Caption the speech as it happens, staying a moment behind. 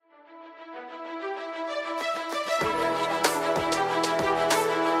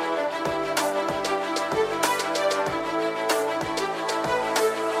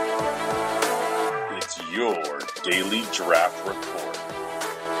Daily Draft Report.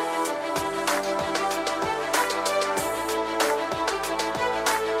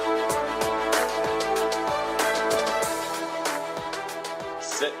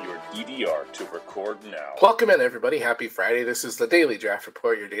 Set your DVR to record now. Welcome in, everybody. Happy Friday. This is the Daily Draft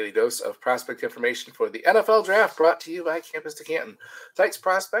Report, your daily dose of prospect information for the NFL Draft, brought to you by Campus to Canton. Tonight's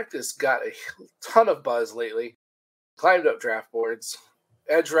prospect has got a ton of buzz lately. Climbed up draft boards.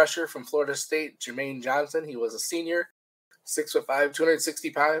 Edge rusher from Florida State, Jermaine Johnson. He was a senior, 6'5",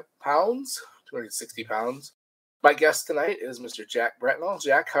 260 pounds. 260 pounds. My guest tonight is Mr. Jack Brentnall.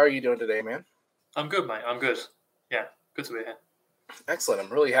 Jack, how are you doing today, man? I'm good, mate. I'm good. Yeah, good to be here. Excellent.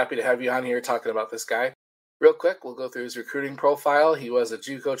 I'm really happy to have you on here talking about this guy. Real quick, we'll go through his recruiting profile. He was a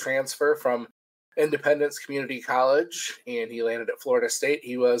JUCO transfer from Independence Community College, and he landed at Florida State.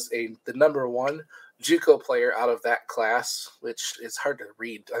 He was the number one JUCO player out of that class, which is hard to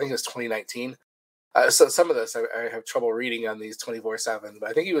read. I think it was 2019. So some of this I have trouble reading on these 24/7, but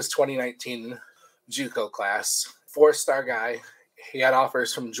I think he was 2019 JUCO class. 4-star guy. He had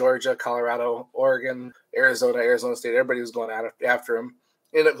offers from Georgia, Colorado, Oregon, Arizona State. Everybody was going after him.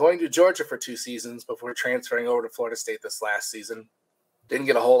 Ended up going to Georgia for 2 seasons before transferring over to Florida State this last season. Didn't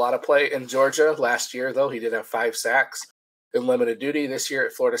get a whole lot of play in Georgia last year, though. He did have 5 sacks in limited duty this year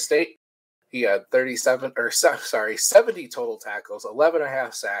at Florida State. He had 70 total tackles,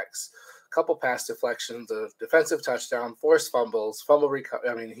 11.5 sacks, a couple pass deflections, a defensive touchdown, forced fumbles, fumble recovery.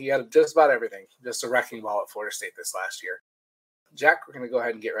 I mean, he had just about everything. Just a wrecking ball at Florida State this last year. Jack, we're going to go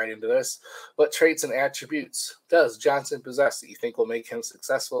ahead and get right into this. What traits and attributes does Johnson possess that you think will make him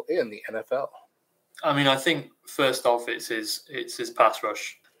successful in the NFL? I mean, I think first off, it's his pass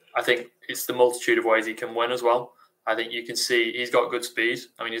rush. I think it's the multitude of ways he can win as well. I think you can see he's got good speed.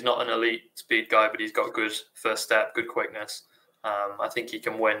 I mean, he's not an elite speed guy, but he's got good first step, good quickness. I think he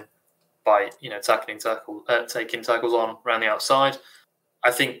can win by taking tackles on around the outside.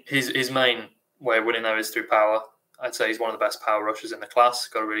 I think his main way of winning though is through power. I'd say he's one of the best power rushers in the class.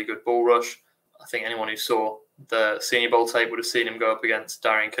 Got a really good ball rush. I think anyone who saw the Senior Bowl tape would have seen him go up against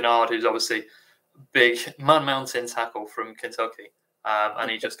Darian Kennard, who's obviously a big man-mountain tackle from Kentucky, and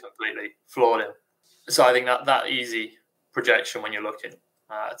he just completely floored him. So I think that easy projection when you're looking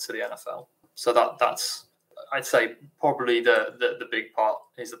to the NFL. So that's I'd say probably the big part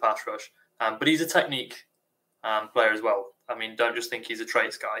is the pass rush. But he's a technique player as well. I mean, don't just think he's a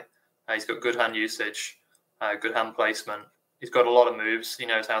traits guy. He's got good hand usage. Good hand placement. He's got a lot of moves. He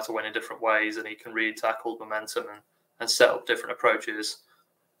knows how to win in different ways, and he can read tackle momentum and set up different approaches.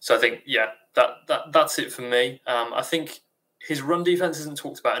 So I think, that's it for me. I think his run defense isn't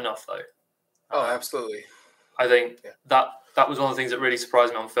talked about enough, though. Oh, absolutely. I think that was one of the things that really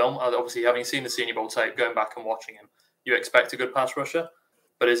surprised me on film. Obviously, having seen the Senior Bowl tape, going back and watching him, you expect a good pass rusher,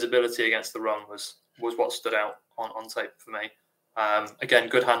 but his ability against the run was what stood out on tape for me. Again,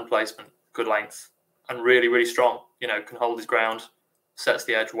 good hand placement, good length. And really, really strong, can hold his ground, sets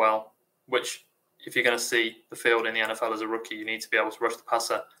the edge well, which if you're going to see the field in the NFL as a rookie, you need to be able to rush the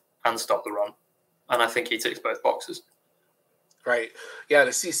passer and stop the run. And I think he ticks both boxes. Right. Yeah,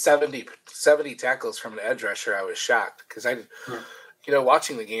 to see 70 tackles from an edge rusher, I was shocked because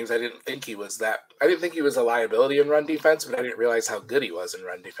watching the games, I didn't think he was a liability in run defense, but I didn't realize how good he was in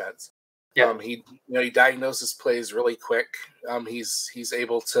run defense. Yeah. He diagnoses plays really quick. He's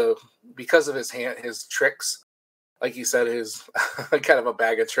able to, because of his tricks, like you said, his kind of a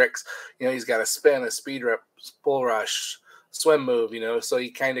bag of tricks. He's got a spin, a speed rip, bull rush, swim move. So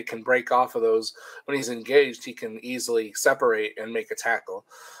he kind of can break off of those when he's engaged. He can easily separate and make a tackle,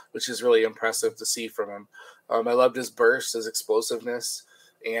 which is really impressive to see from him. I loved his burst, his explosiveness,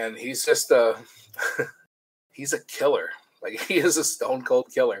 and he's just he's a killer. Like, he is a stone cold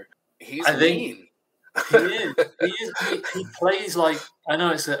killer. He's mean. He is. He plays like, I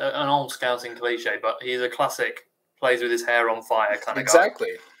know it's an old scouting cliche, but he's a classic plays with his hair on fire kind of guy. Exactly.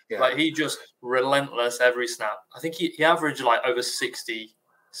 Yeah. Like, he just relentless every snap. I think he averaged like over 60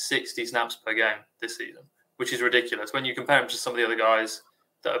 snaps per game this season, which is ridiculous. When you compare him to some of the other guys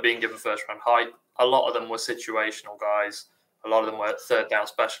that are being given first round hype, a lot of them were situational guys. A lot of them were third down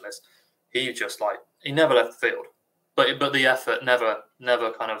specialists. He never left the field. But the effort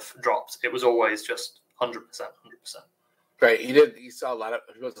never kind of dropped. It was always just 100%. Right. He saw a lot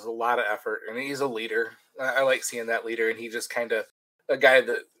of effort, and he's a leader. I like seeing that leader, and he just kind of a guy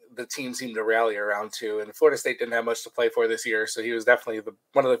that the team seemed to rally around to. And Florida State didn't have much to play for this year, so he was definitely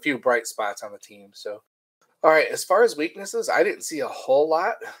one of the few bright spots on the team. So, all right, as far as weaknesses, I didn't see a whole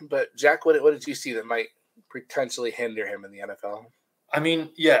lot. But Jack, what did you see that might potentially hinder him in the NFL? I mean,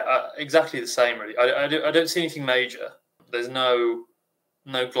 exactly the same, really. I don't see anything major. There's no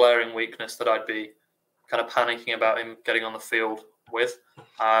glaring weakness that I'd be kind of panicking about him getting on the field with.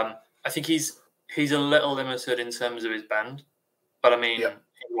 I think he's a little limited in terms of his bend, but I mean,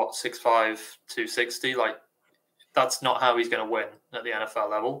 6'5", 260, like that's not how he's going to win at the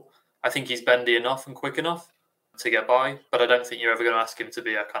NFL level. I think he's bendy enough and quick enough to get by, but I don't think you're ever going to ask him to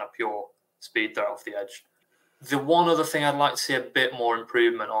be a kind of pure speed threat off the edge. The one other thing I'd like to see a bit more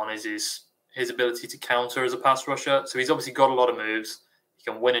improvement on is his ability to counter as a pass rusher. So he's obviously got a lot of moves. He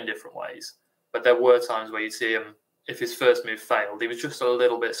can win in different ways. But there were times where you'd see him, if his first move failed, he was just a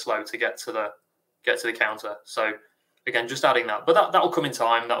little bit slow to get to the counter. So again, just adding that. But that'll come in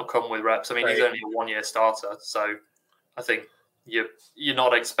time. That'll come with reps. I mean, He's only a 1-year starter. So I think you're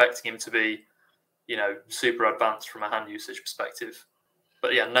not expecting him to be, super advanced from a hand usage perspective.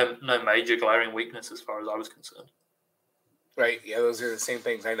 But yeah, no major glaring weakness as far as I was concerned. Right. Yeah, those are the same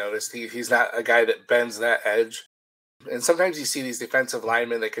things I noticed. He's not a guy that bends that edge. And sometimes you see these defensive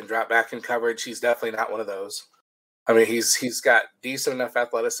linemen that can drop back in coverage. He's definitely not one of those. I mean, he's got decent enough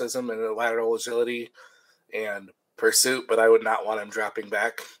athleticism and lateral agility and pursuit, but I would not want him dropping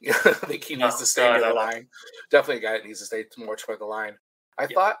back. I think he needs to stay near the line. Definitely a guy that needs to stay more toward the line. I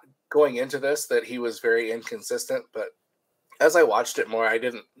thought going into this that he was very inconsistent, but as I watched it more,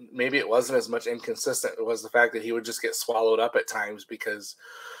 maybe it wasn't as much inconsistent. It was the fact that he would just get swallowed up at times because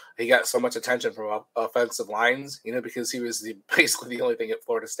he got so much attention from offensive lines, because he was basically the only thing at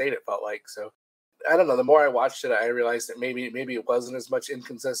Florida State, it felt like. So I don't know. The more I watched it, I realized that maybe it wasn't as much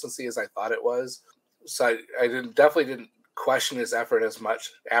inconsistency as I thought it was. So I definitely didn't question his effort as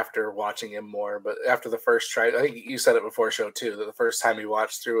much after watching him more. But after the first try, I think you said it before show too, that the first time we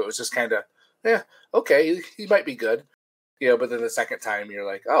watched through, it was just kind of, okay, he might be good. But then the second time you're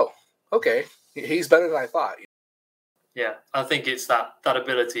like, oh, okay, he's better than I thought. Yeah, I think it's that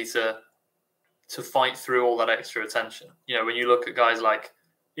ability to fight through all that extra attention. When you look at guys like,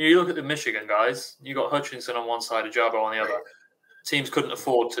 you look at the Michigan guys, you got Hutchinson on one side, Ajabo on the other. Teams couldn't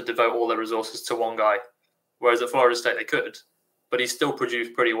afford to devote all their resources to one guy, whereas at Florida State they could, but he still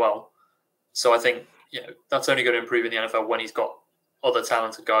produced pretty well. So I think that's only going to improve in the NFL when he's got other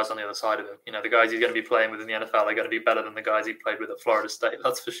talented guys on the other side of him. The guys he's going to be playing with in the NFL are going to be better than the guys he played with at Florida State.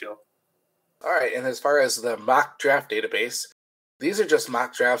 That's for sure. All right, and as far as the mock draft database, these are just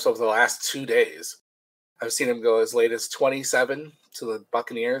mock drafts over the last 2 days. I've seen him go as late as 27 to the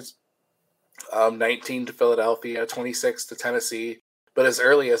Buccaneers, 19 to Philadelphia, 26 to Tennessee, but as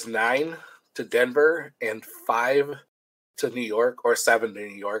early as 9 to Denver and 5 to New York or 7 to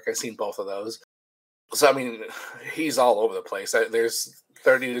New York. I've seen both of those. So, I mean, he's all over the place. There's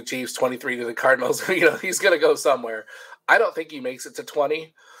 30 to the Chiefs, 23 to the Cardinals. He's going to go somewhere. I don't think he makes it to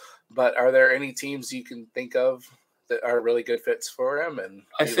 20, but are there any teams you can think of that are really good fits for him? And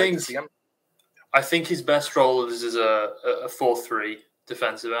I think his best role is as a 4-3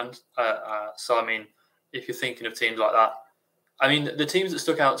 defensive end. So, I mean, if you're thinking of teams like that, I mean, the teams that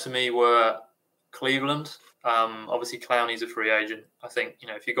stuck out to me were Cleveland. Obviously, Clowney's a free agent. I think,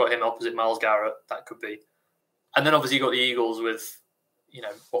 if you got him opposite Myles Garrett, that could be. And then obviously you got the Eagles with,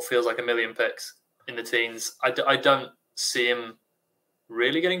 what feels like a million picks in the teens. I don't see him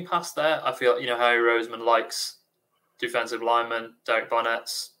really getting past there. I feel, Harry Roseman likes defensive linemen. Derek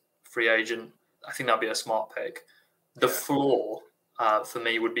Barnett's free agent. I think that'd be a smart pick. The floor for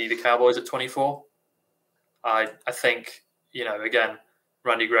me would be the Cowboys at 24. I think, again,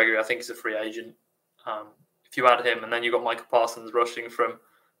 Randy Gregory, I think, is a free agent. If you add him and then you've got Michael Parsons rushing from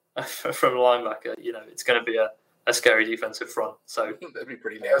linebacker, it's going to be a scary defensive front. So that'd be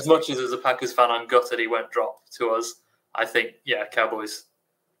pretty nasty. As much as a Packers fan, I'm gutted he won't drop to us. I think, Cowboys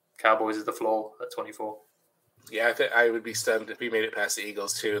is the floor at 24. Yeah, I think I would be stunned if he made it past the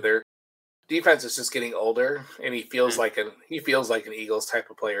Eagles too. Their defense is just getting older, and he feels like an Eagles type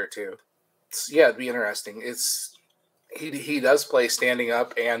of player too. It'd be interesting. He does play standing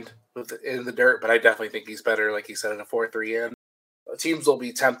up and in the dirt, but I definitely think he's better, like you said, in a 4-3 end. Teams will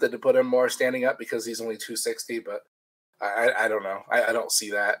be tempted to put him more standing up because he's only 260, but I don't know. I don't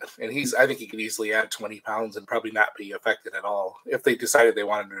see that. And I think he could easily add 20 pounds and probably not be affected at all if they decided they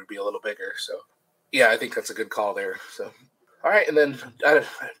wanted him to be a little bigger. So, I think that's a good call there. So, all right. And then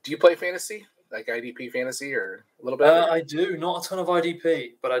do you play fantasy, like IDP fantasy or a little bit? I do. Not a ton of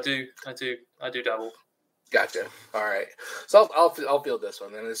IDP, but I do dabble. Gotcha. All right. So I'll field this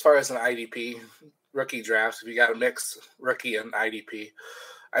one. And as far as an IDP rookie drafts, if you got a mix rookie and IDP,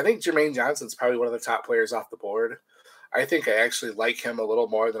 I think Jermaine Johnson's probably one of the top players off the board. I think I actually like him a little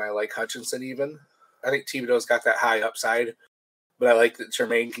more than I like Hutchinson even. I think Thibodeau's got that high upside, but I like that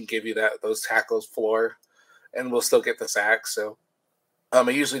Jermaine can give you those tackles floor and we'll still get the sacks. So I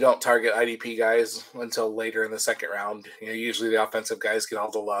usually don't target IDP guys until later in the second round. Usually the offensive guys get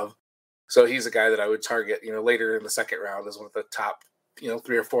all the love. So he's a guy that I would target, later in the second round as one of the top,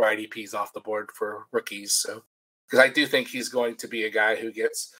 3 or 4 IDPs off the board for rookies. So, because I do think he's going to be a guy who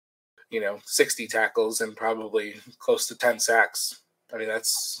gets, 60 tackles and probably close to 10 sacks. I mean, I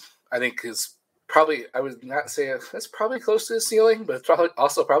think his probably, I would not say that's probably close to his ceiling, but it's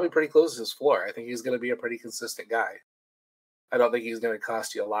probably pretty close to his floor. I think he's going to be a pretty consistent guy. I don't think he's going to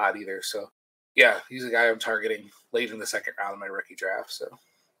cost you a lot either. So, yeah, he's a guy I'm targeting late in the second round of my rookie draft. So,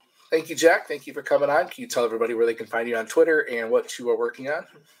 thank you, Jack. Thank you for coming on. Can you tell everybody where they can find you on Twitter and what you are working on?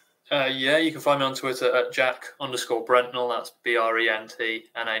 Yeah, you can find me on Twitter at Jack_Brentnall. That's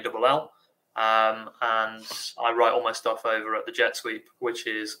BRENTNALL. And I write all my stuff over at the Jet Sweep, which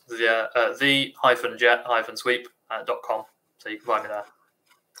is the-jet-sweep.com. So you can find me there.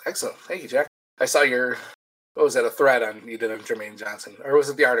 Excellent. Thank you, Jack. I saw a thread you did on Jermaine Johnson, or was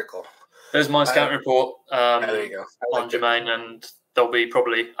it the article? There's my scouting report there you go. on Jermaine, and there'll be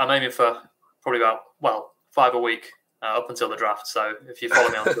I'm aiming for probably about 5 a week up until the draft. So if you follow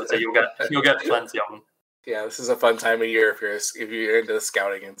me on Twitter, you'll get plenty of them. Yeah, this is a fun time of year if you're into the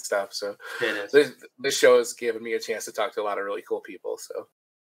scouting and stuff. So it is. This show has given me a chance to talk to a lot of really cool people. So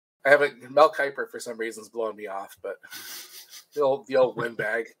Mel Kiper for some reason is blowing me off, but the old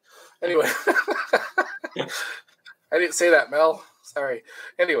windbag. Anyway, I didn't say that, Mel. Sorry.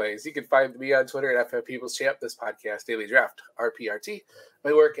 Anyways, you can find me on Twitter at FF People's Champ. This podcast, Daily Draft, RPRT.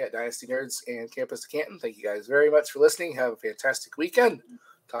 My work at Dynasty Nerds and Campus to Canton. Thank you guys very much for listening. Have a fantastic weekend.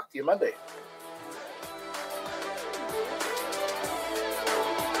 Talk to you Monday.